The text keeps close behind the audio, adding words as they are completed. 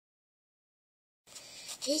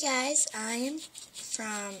Hey guys, I'm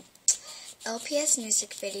from LPS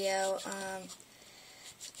music video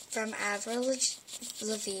from Avril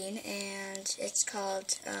Lavigne, and it's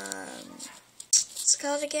called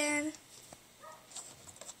again?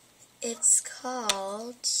 It's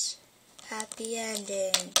called Happy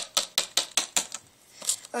Ending.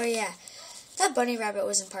 Oh yeah, that bunny rabbit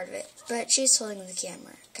wasn't part of it, but she's holding the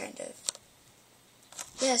camera, kind of.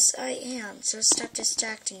 Yes, I am, so stop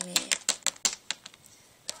distracting me.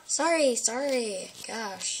 Sorry,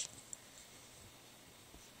 gosh.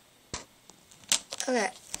 Okay,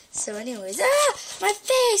 so anyways, my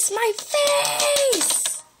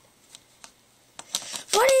face!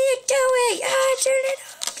 What are you doing? Turn it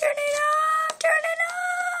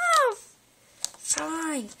off!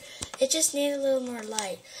 Fine, it just needed a little more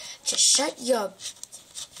light. Just shut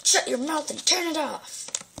your mouth and turn it off.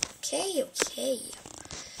 Okay.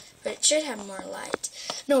 But it should have more light.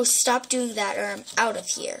 No, stop doing that or I'm out of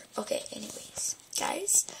here. Okay, anyways,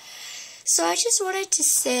 guys. So I just wanted to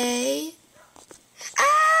say...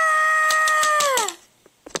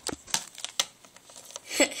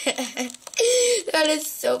 That is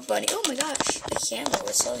so funny. Oh my gosh, the camera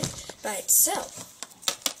was holding by itself.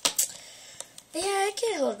 Yeah, it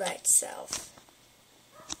can hold by itself.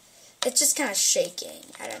 It's just kind of shaking.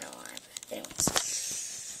 I don't know why, but anyways.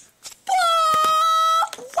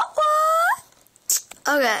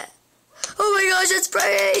 Okay. Oh my gosh, it's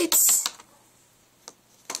bright!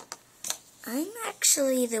 I'm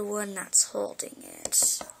actually the one that's holding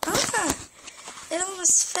it. It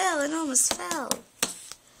almost fell.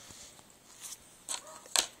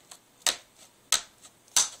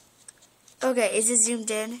 Okay, is it zoomed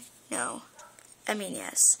in? No. I mean,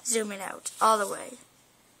 yes. Zoom it out. All the way.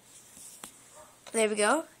 There we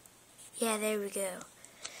go. Yeah, there we go.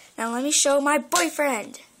 Now let me show my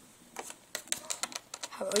boyfriend.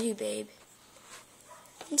 How are you, babe?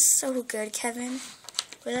 I'm so good, Kevin.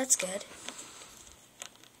 Well, that's good.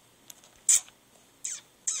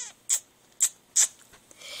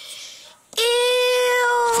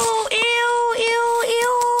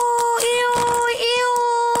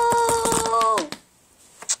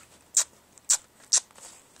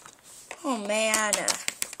 Oh, man.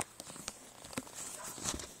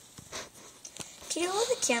 Can you hold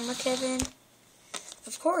the camera, Kevin?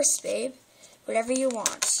 Of course, babe. Whatever you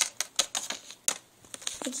want.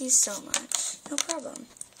 Thank you so much. No problem.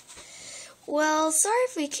 Well, sorry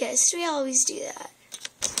if we kissed. We always do that.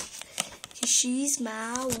 'Cause she's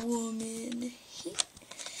my woman.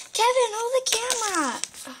 Kevin, hold the camera.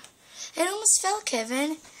 It almost fell,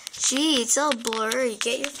 Kevin. Gee, it's all blurry.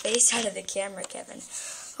 Get your face out of the camera, Kevin.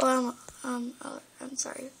 Oh, I'm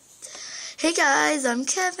sorry. Hey guys, I'm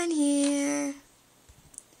Kevin here.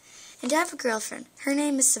 And I have a girlfriend. Her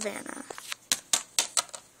name is Savannah.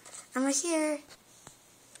 I'm right here.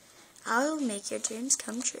 I'll make your dreams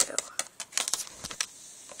come true.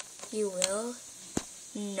 You will?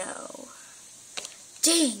 No.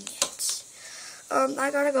 Dang it. I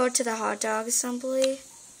gotta go to the hot dog assembly.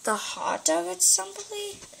 The hot dog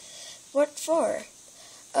assembly? What for?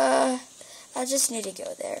 I just need to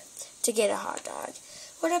go there to get a hot dog.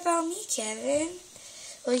 What about me, Kevin?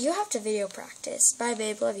 Well, you have to video practice. Bye,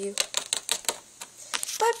 babe. Love you.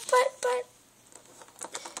 But.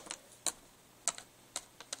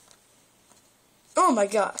 Oh my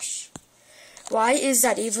gosh. Why is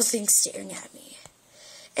that evil thing staring at me?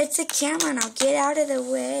 It's a camera now. Get out of the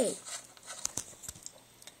way.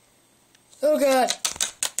 Oh god.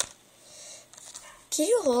 Can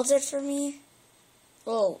you hold it for me?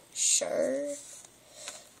 Oh, sure.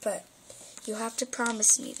 But you have to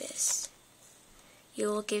promise me this. You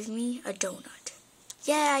will give me a donut.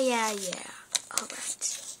 Yeah.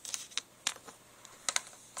 Alright.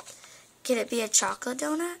 Can it be a chocolate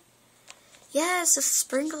donut? Yes, with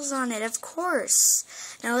sprinkles on it, of course.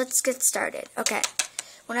 Now let's get started. Okay.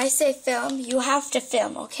 When I say film, you have to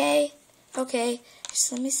film, okay? Okay.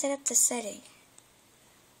 Just let me set up the setting.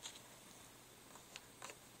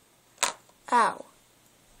 Ow.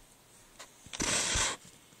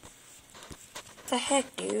 The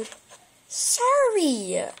heck, dude?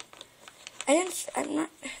 Sorry.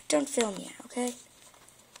 Don't film yet, okay?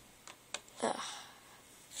 Ugh.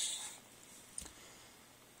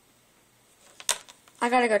 I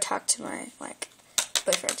gotta go talk to my,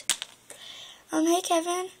 boyfriend. Hey,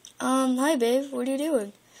 Kevin. Hi, babe. What are you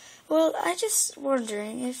doing? Well, I just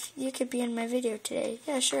wondering if you could be in my video today.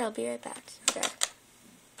 Yeah, sure. I'll be right back. Okay.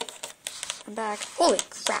 I'm back. Holy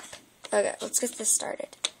crap. Okay, let's get this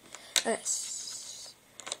started. Okay.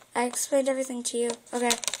 I explained everything to you.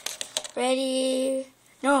 Okay. Ready?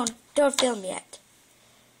 No, don't film yet.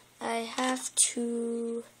 I have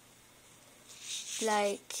to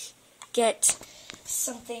like, get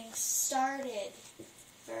something started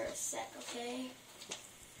for a sec, okay?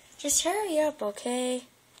 Just hurry up, okay?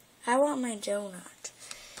 I want my donut.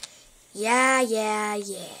 Yeah.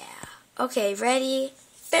 Okay, ready?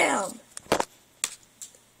 Film!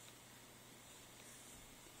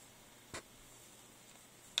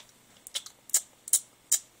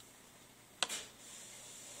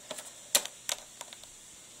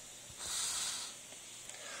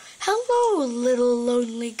 Hello, little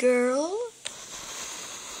lonely girl.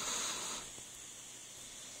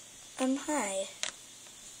 Hi.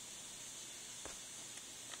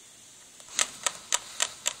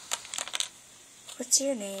 What's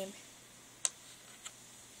your name?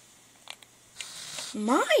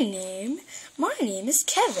 My name? My name is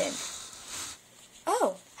Kevin.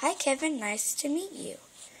 Oh, hi Kevin, nice to meet you.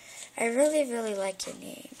 I really like your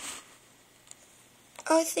name.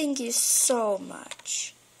 Oh, thank you so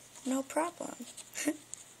much. No problem.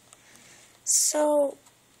 So,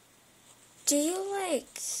 do you like...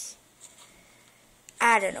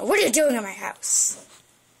 I don't know. What are you doing in my house?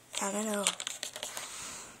 I don't know.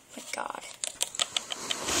 Oh my God.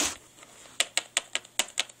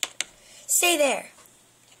 Stay there.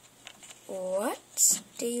 What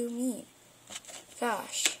do you mean?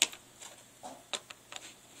 Gosh.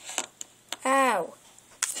 Ow.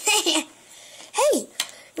 Hey,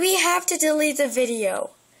 we have to delete the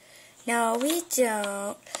video. No, we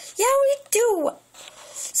don't. Yeah, we do.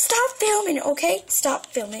 Stop filming, okay? Stop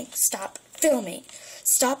filming. Stop filming.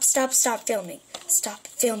 Stop filming. Stop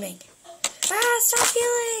filming. Stop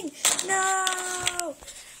filming. No.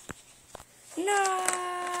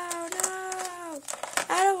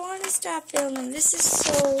 I don't want to stop filming. This is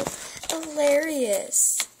so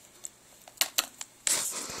hilarious.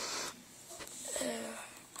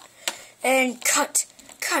 And cut.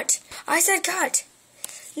 I said cut.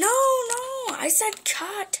 No, I said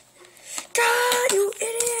cut. God, you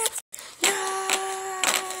idiot. No.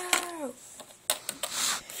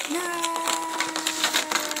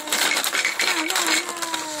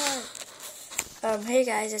 Hey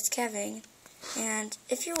guys, it's Kevin. And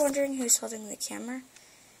if you're wondering who's holding the camera,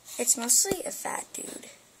 it's mostly a fat dude.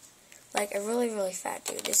 Like a really fat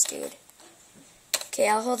dude, this dude. Okay,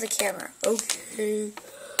 I'll hold the camera. Okay.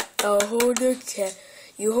 I'll hold the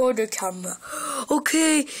you hold the camera.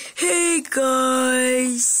 Okay, hey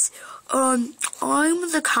guys. I'm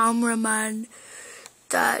the cameraman.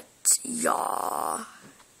 That, yeah.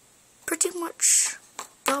 Pretty much.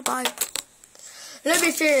 Bye. Let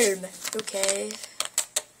me film. Okay.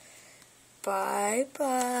 Bye.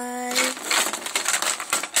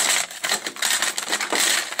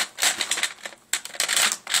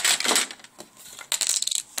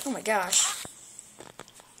 Oh my gosh.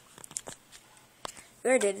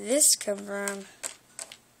 Where did this come from?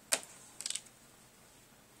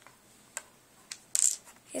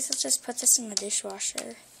 Guess I'll just put this in the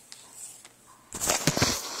dishwasher.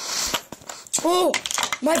 Oh!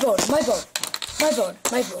 My bone. My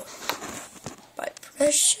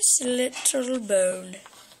precious little bone.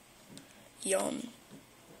 Yum.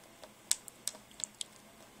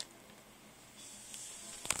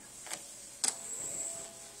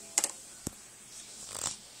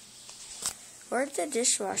 Where'd the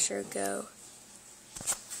dishwasher go?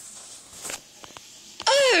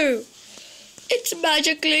 Oh! It's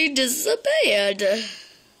magically disappeared.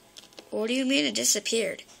 What do you mean it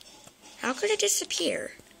disappeared? How could it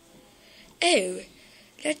disappear? Oh,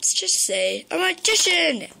 let's just say a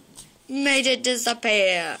magician made it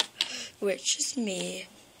disappear. Which is me.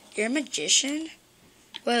 You're a magician?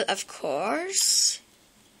 Well, of course.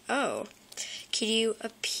 Oh, can you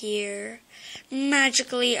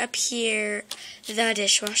magically appear the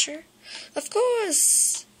dishwasher? Of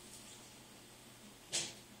course.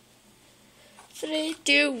 3,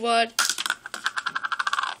 2, 1.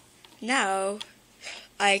 Now,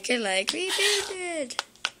 I can like repeat it.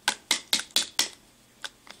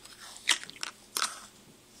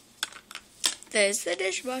 There's the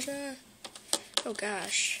dishwasher. Oh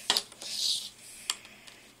gosh.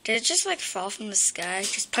 Did it just like fall from the sky?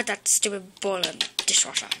 Just put that stupid bowl in the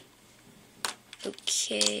dishwasher.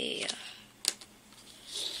 Okay.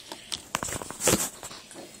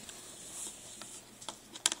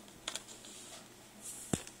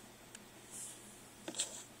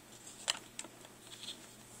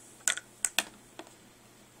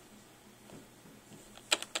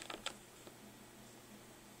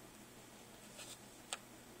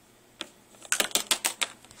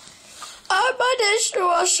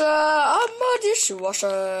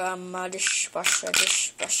 I'm a dishwasher,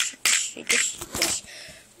 dishwasher,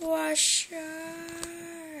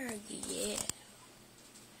 yeah.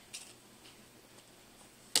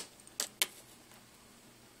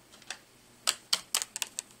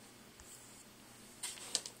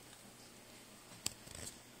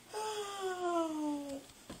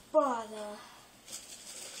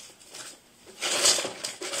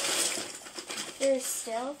 There's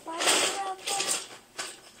still fire out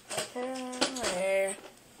there.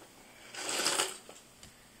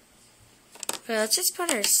 Okay, let's just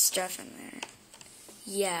put our stuff in there.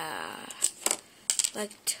 Yeah.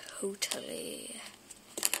 Like, totally.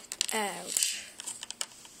 Ouch.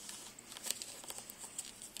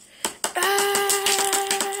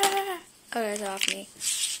 Ah! Oh, that's off me.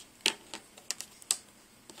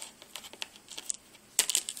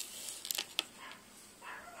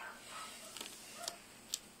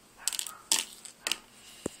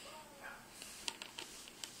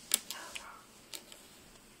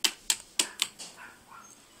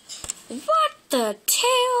 What the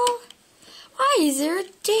tail? Why is there a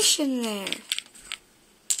dish in there?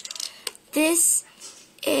 This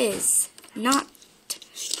is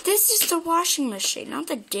the washing machine, not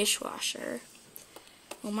the dishwasher.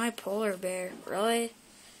 Oh, my polar bear. Really?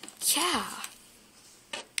 Yeah.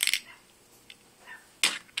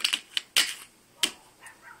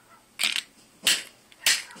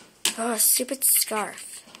 Oh, stupid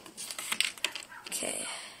scarf. Okay.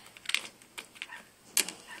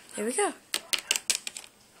 There we go.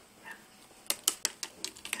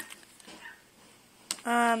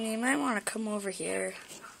 You might want to come over here.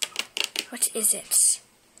 What is it?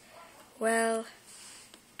 Well,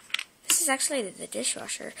 this is actually the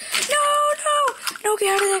dishwasher. No, get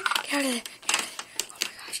out of there. Get out of there.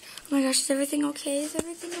 Oh my gosh, is everything okay? Is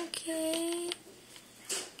everything okay?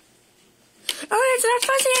 Oh, it's not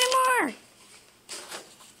fuzzy anymore.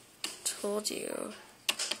 Told you.